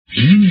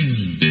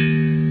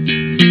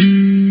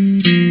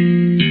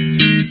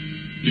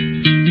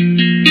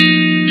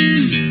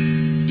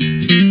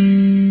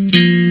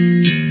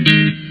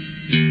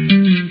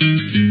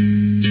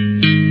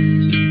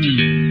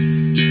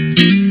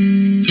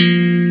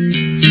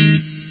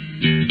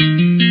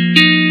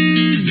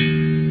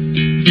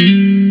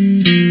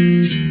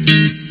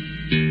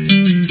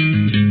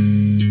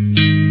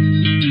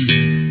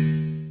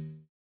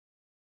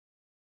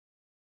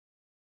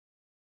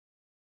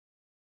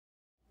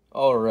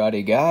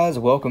Alrighty guys,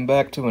 welcome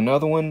back to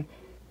another one.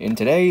 In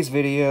today's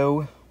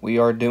video, we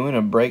are doing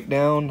a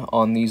breakdown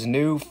on these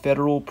new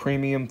Federal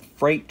Premium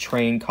Freight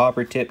Train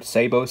copper-tipped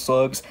Sabot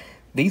slugs.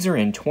 These are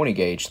in 20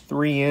 gauge,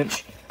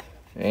 3-inch,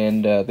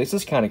 and this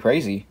is kind of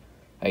crazy.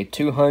 A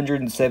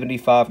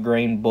 275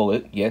 grain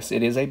bullet, yes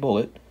it is a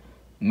bullet,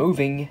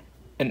 moving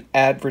an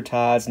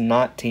advertised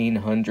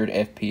 1900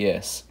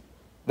 FPS.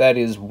 That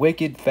is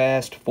wicked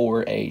fast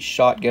for a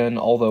shotgun,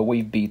 although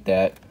we've beat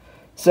that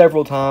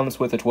several times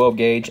with a 12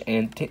 gauge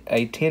and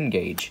a 10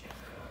 gauge.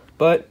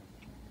 But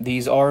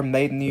these are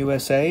made in the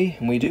USA,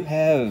 and we do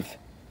have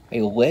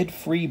a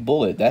lead-free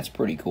bullet. That's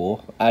pretty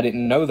cool. I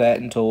didn't know that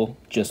until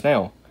just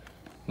now.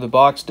 The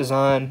box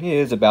design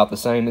is about the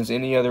same as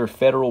any other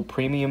Federal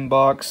Premium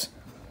box,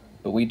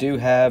 but we do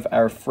have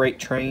our Freight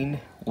Train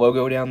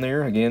logo down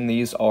there. Again,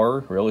 these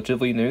are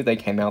relatively new. They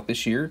came out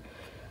this year.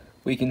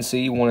 We can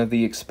see one of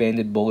the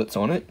expanded bullets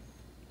on it.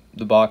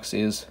 The box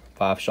is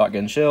 5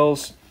 shotgun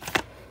shells.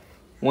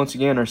 Once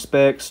again, our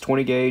specs,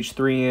 20 gauge,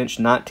 3-inch,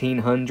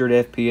 1900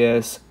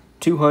 FPS,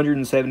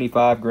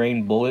 275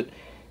 grain bullet.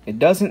 It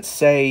doesn't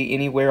say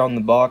anywhere on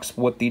the box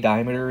what the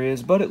diameter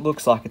is, but it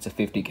looks like it's a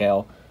 50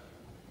 cal.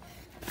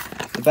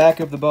 The back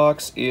of the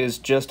box is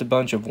just a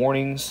bunch of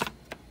warnings.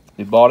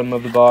 The bottom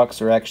of the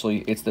box, or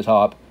actually, it's the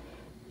top,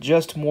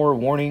 just more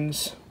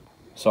warnings.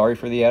 Sorry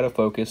for the out of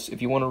focus.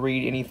 If you want to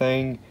read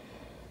anything,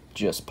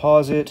 just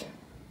pause it.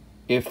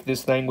 If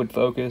this thing would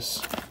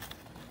focus.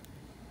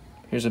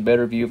 Here's a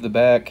better view of the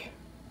back.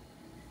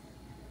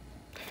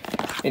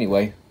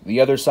 Anyway,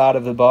 the other side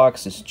of the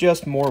box is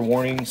just more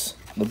warnings.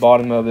 The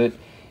bottom of it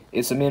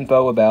is some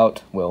info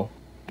about, well,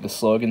 the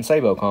Slug and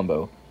Sabot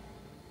combo.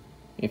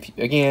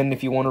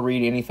 If you want to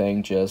read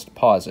anything, just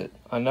pause it.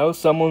 I know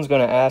someone's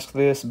going to ask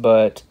this,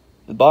 but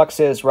the box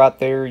says right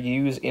there,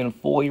 use in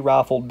fully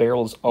rifled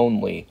barrels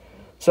only.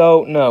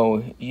 So,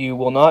 no, you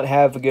will not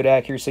have a good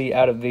accuracy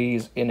out of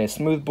these in a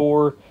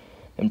smoothbore,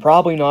 and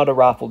probably not a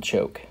rifled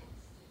choke.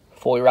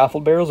 Fully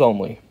rifled barrels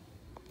only.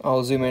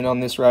 I'll zoom in on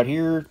this right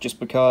here,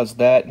 just because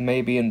that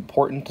may be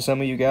important to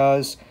some of you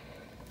guys.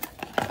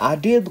 I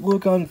did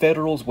look on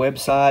Federal's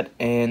website,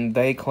 and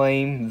they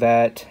claim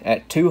that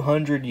at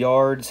 200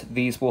 yards,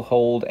 these will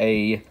hold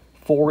a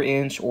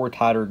 4-inch or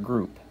tighter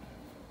group.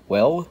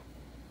 Well,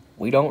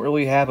 we don't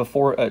really have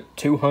a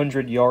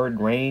 200 yard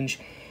range,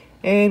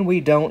 and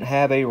we don't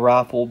have a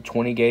rifled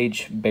 20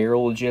 gauge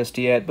barrel just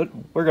yet, but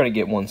we're going to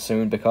get one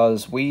soon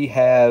because we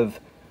have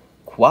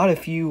quite a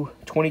few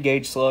 20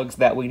 gauge slugs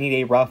that we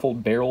need a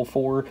rifled barrel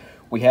for.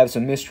 We have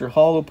some Mr.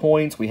 Hollow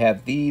Points, we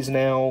have these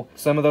now.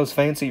 Some of those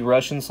fancy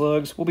Russian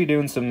slugs, we'll be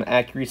doing some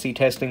accuracy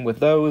testing with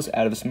those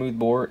out of a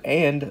smoothbore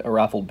and a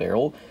rifled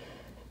barrel.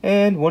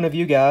 And one of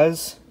you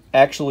guys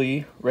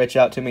actually reached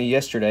out to me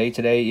yesterday.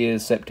 Today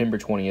is September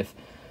 20th.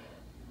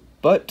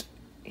 But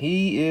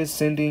he is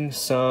sending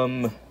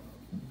some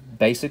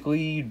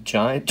basically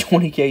giant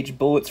 20 gauge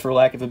bullets, for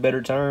lack of a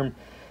better term.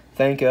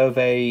 Think of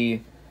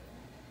a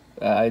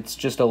it's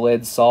just a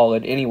lead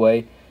solid.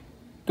 Anyway,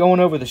 going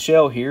over the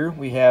shell here,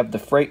 we have the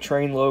Freight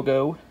Train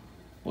logo.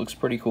 Looks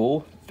pretty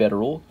cool.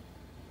 Federal.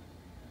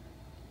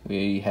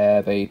 We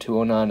have a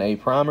 209A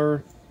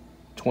primer,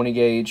 20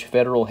 gauge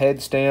Federal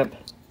head stamp.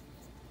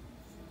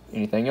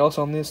 Anything else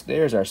on this?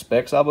 There's our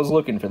specs. I was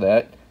looking for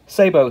that.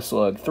 Sabot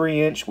slug,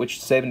 3-inch, which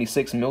is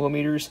 76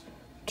 millimeters,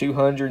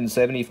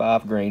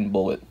 275 grain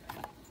bullet.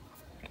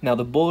 Now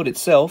the bullet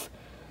itself,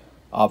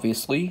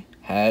 obviously,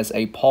 has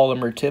a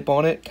polymer tip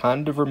on it.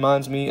 Kind of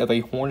reminds me of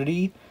a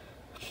Hornady.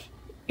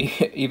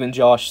 Even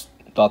Josh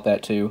thought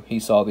that too. He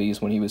saw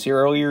these when he was here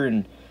earlier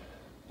and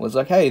was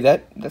like, hey,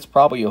 that's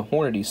probably a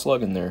Hornady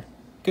slug in there.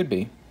 Could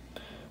be.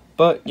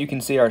 But you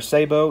can see our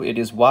Sabot. It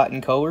is white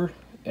in color.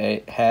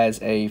 It has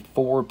a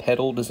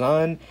 4-petal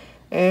design.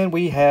 And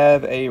we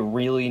have a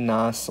really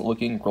nice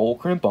looking roll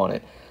crimp on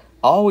it.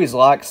 I always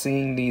like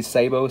seeing these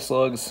Sabot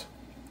slugs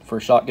for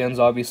shotguns,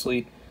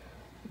 obviously.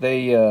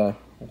 They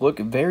look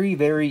very,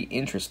 very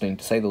interesting,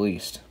 to say the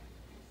least.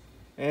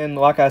 And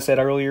like I said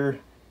earlier,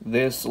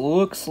 this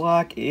looks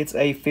like it's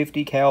a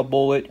 50 cal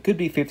bullet. Could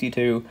be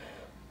 52,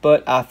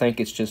 but I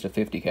think it's just a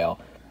 50 cal.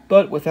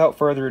 But without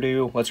further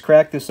ado, let's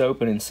crack this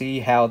open and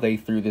see how they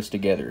threw this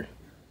together.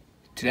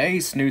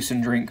 Today's snooze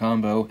and drink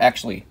combo,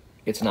 actually,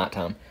 it's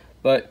nighttime,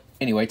 but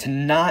anyway,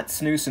 tonight's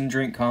snooze and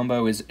drink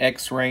combo is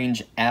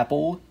X-Range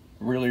Apple.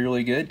 Really,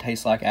 really good.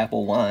 Tastes like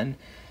apple wine.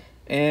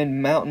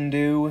 And Mountain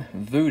Dew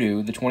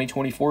Voodoo, the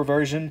 2024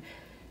 version.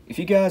 If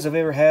you guys have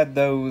ever had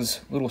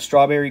those little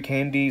strawberry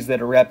candies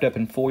that are wrapped up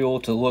in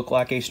foil to look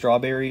like a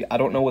strawberry, I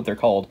don't know what they're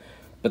called,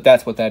 but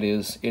that's what that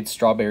is. It's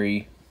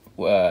strawberry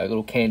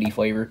little candy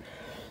flavor.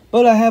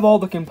 But I have all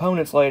the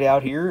components laid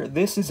out here.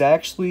 This is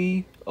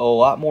actually a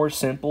lot more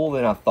simple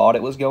than I thought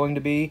it was going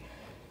to be.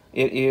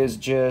 It is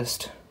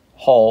just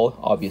hull,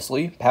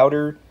 obviously,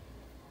 powder.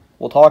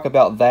 We'll talk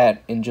about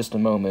that in just a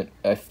moment.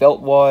 A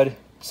felt wad,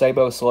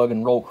 Sabot slug,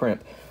 and roll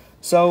crimp.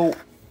 So,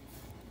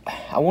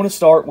 I want to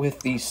start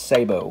with the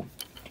Sabot.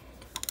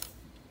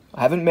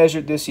 I haven't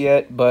measured this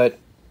yet, but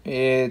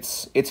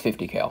it's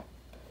 50 cal.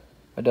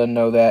 I didn't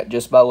know that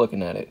just by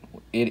looking at it.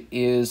 It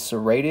is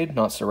serrated,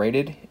 not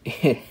serrated.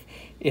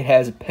 It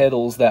has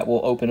pedals that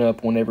will open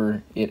up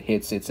whenever it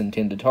hits its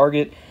intended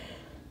target.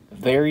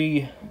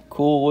 Very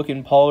cool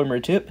looking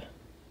polymer tip.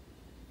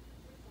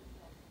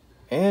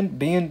 And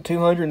being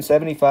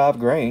 275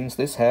 grains,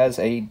 this has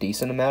a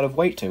decent amount of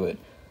weight to it.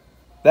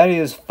 That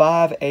is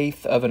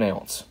 5/8 of an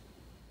ounce.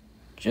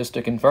 Just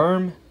to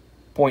confirm,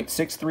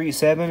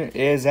 0.637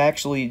 is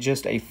actually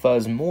just a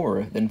fuzz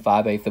more than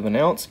 5/8 of an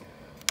ounce.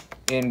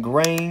 In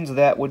grains,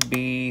 that would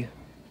be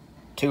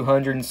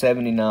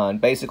 279,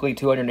 basically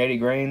 280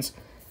 grains.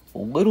 A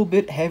little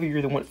bit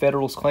heavier than what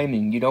Federal's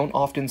claiming. You don't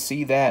often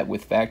see that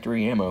with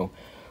factory ammo.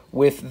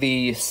 With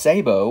the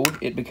Sabot,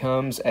 it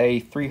becomes a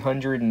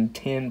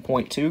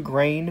 310.2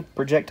 grain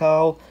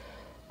projectile.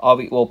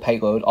 Well,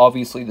 payload.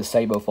 Obviously, the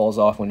Sabot falls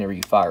off whenever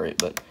you fire it,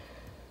 but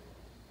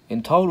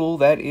in total,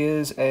 that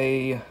is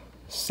a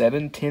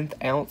 7/10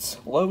 ounce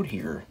load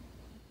here.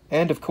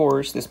 And of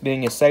course, this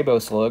being a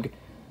Sabot slug,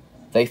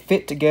 they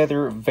fit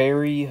together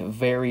very,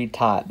 very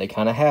tight. They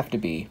kind of have to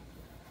be.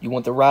 You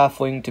want the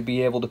rifling to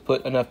be able to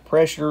put enough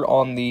pressure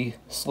on the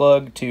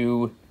slug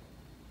to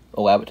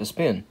allow it to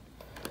spin.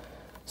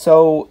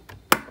 So,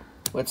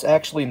 let's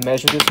actually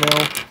measure this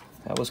now.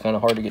 That was kind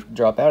of hard to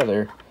drop out of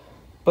there.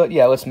 But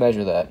yeah, let's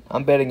measure that.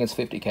 I'm betting it's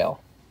 50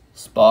 cal.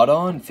 Spot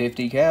on,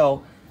 50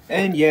 cal.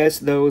 And yes,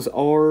 those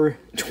are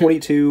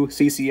 22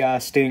 CCI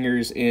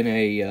Stingers in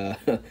a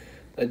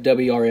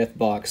WRF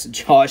box.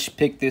 Josh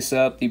picked this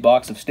up, the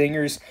box of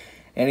Stingers,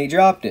 and he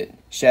dropped it.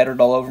 Shattered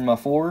all over my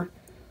floor.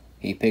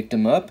 He picked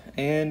them up,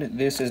 and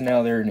this is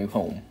now their new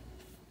home.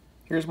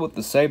 Here's what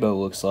the Sabot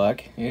looks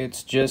like.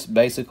 It's just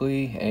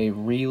basically a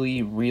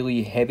really,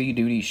 really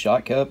heavy-duty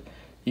shot cup.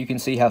 You can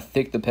see how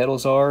thick the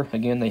pedals are.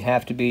 Again, they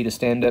have to be to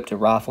stand up to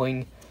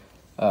rifling.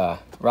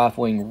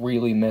 Rifling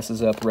really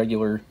messes up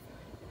regular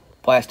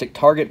plastic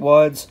target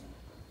wads,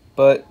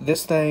 but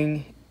this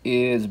thing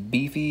is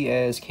beefy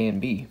as can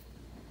be.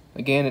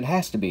 Again, it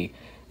has to be.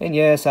 And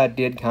yes, I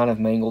did kind of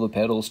mangle the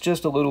pedals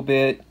just a little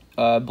bit.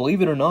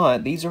 Believe it or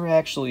not, these are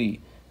actually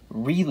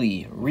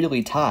really,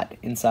 really tight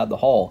inside the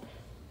hull.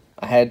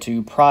 I had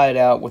to pry it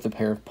out with a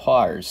pair of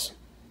pliers.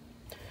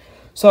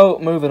 So,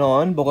 moving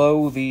on,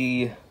 below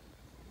the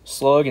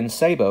Slug and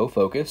Sabot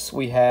focus,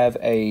 we have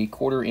a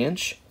 1/4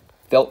 inch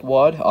felt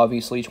wad,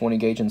 obviously 20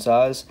 gauge in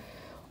size.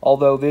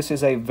 Although this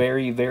is a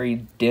very,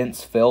 very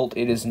dense felt,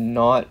 it is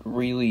not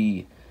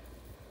really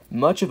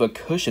much of a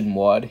cushion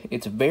wad.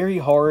 It's very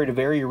hard,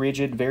 very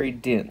rigid, very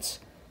dense.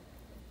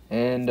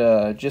 And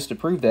just to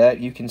prove that,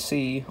 you can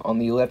see on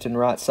the left and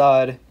right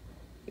side,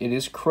 it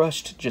is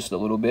crushed just a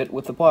little bit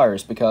with the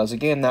pliers, because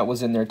again, that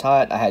was in there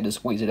tight, I had to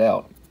squeeze it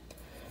out.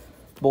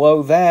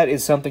 Below that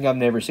is something I've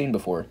never seen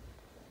before.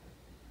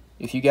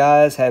 If you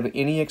guys have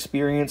any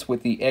experience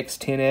with the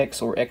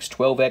X10X or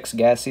X12X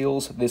gas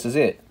seals, this is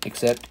it,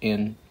 except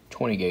in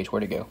 20 gauge.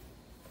 Where'd it go?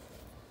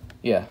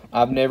 Yeah,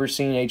 I've never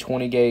seen a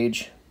 20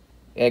 gauge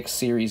X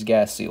series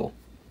gas seal.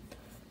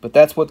 But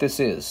that's what this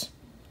is.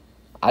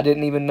 I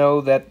didn't even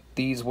know that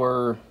these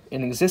were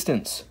in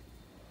existence.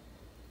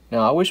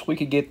 Now, I wish we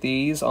could get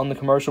these on the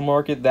commercial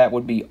market. That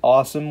would be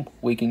awesome.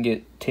 We can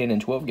get 10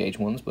 and 12 gauge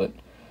ones, but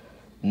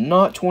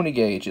not 20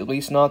 gauge. At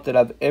least not that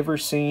I've ever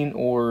seen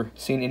or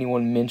seen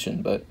anyone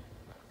mention. But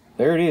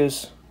there it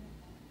is.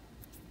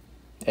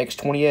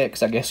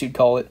 X20X, I guess you'd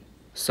call it.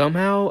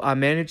 Somehow, I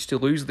managed to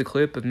lose the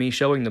clip of me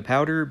showing the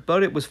powder,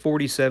 but it was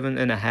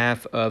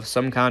 47.5 of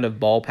some kind of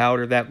ball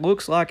powder that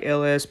looks like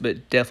LS,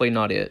 but definitely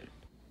not it.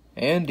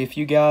 And if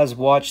you guys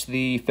watched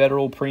the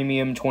Federal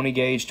Premium 20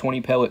 gauge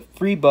 20 pellet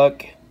free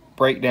buck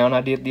breakdown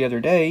I did the other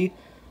day,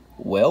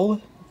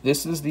 well,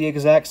 this is the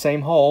exact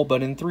same hull,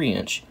 but in 3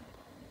 inch.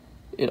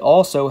 It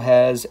also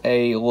has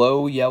a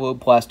low yellow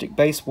plastic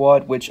base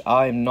wad, which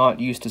I am not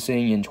used to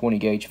seeing in 20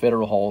 gauge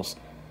Federal hulls.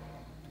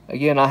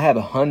 Again, I have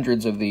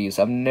hundreds of these.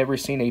 I've never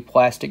seen a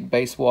plastic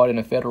base wad in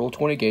a Federal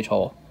 20 gauge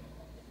hull.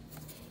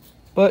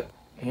 But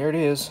here it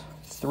is,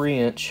 3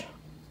 inch.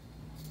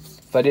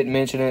 If I didn't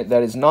mention it,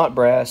 that is not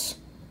brass.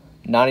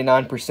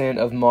 99%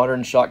 of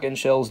modern shotgun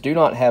shells do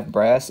not have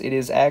brass. It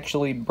is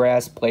actually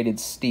brass-plated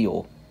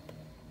steel.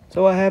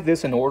 So I have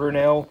this in order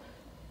now.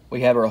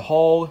 We have our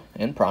hull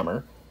and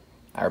primer.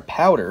 Our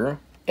powder,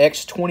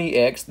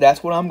 X20X,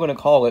 that's what I'm going to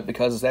call it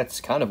because that's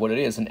kind of what it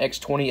is, an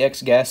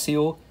X20X gas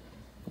seal.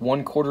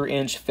 1/4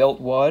 inch felt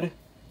wad,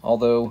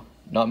 although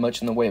not much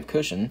in the way of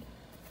cushion.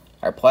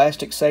 Our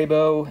plastic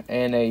Sabot,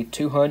 and a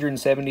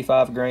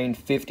 275 grain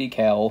 50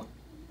 cal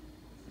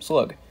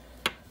slug.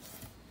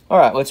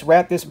 Alright, let's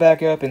wrap this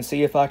back up and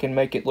see if I can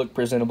make it look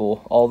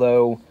presentable.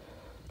 Although,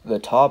 the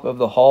top of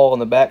the hull on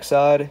the back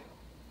side,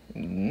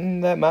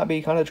 that might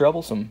be kind of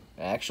troublesome.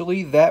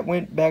 Actually, that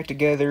went back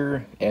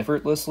together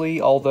effortlessly,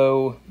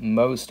 although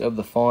most of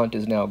the font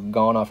is now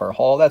gone off our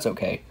hull. That's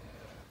okay.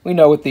 We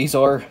know what these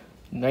are.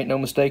 Ain't no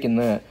mistake in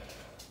that.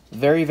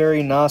 Very,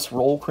 very nice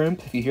roll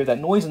crimp. If you hear that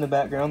noise in the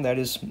background, that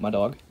is my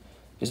dog.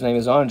 His name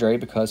is Andre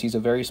because he's a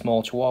very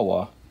small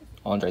Chihuahua.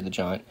 Andre the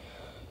Giant.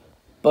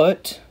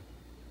 But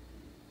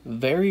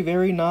very,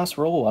 very nice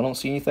roll. I don't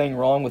see anything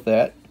wrong with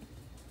that.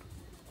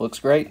 Looks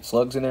great.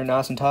 Slug's in there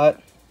nice and tight.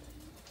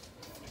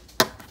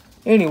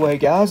 Anyway,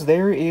 guys,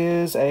 there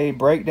is a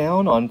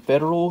breakdown on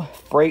Federal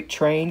Freight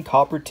Train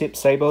Copper Tip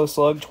Sabot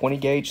Slug 20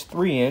 gauge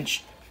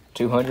 3-inch,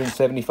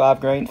 275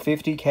 grain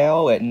 50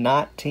 cal at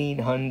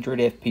 1900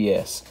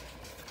 FPS.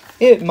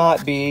 It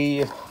might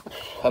be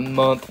a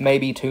month,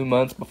 maybe 2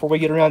 months before we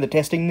get around to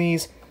testing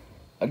these.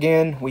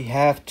 Again, we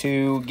have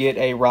to get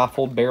a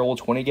rifled barrel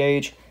 20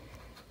 gauge.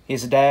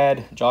 His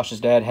dad,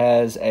 Josh's dad,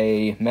 has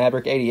a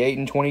Maverick 88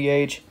 in 20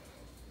 gauge.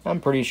 I'm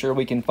pretty sure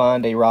we can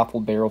find a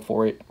rifled barrel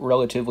for it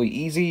relatively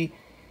easy.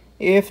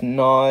 If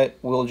not,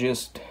 we'll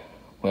just,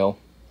 well,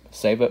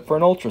 save it for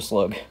an Ultra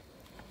Slug.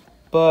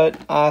 But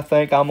I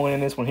think I'm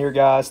winning this one here,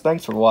 guys.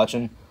 Thanks for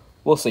watching.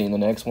 We'll see you in the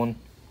next one.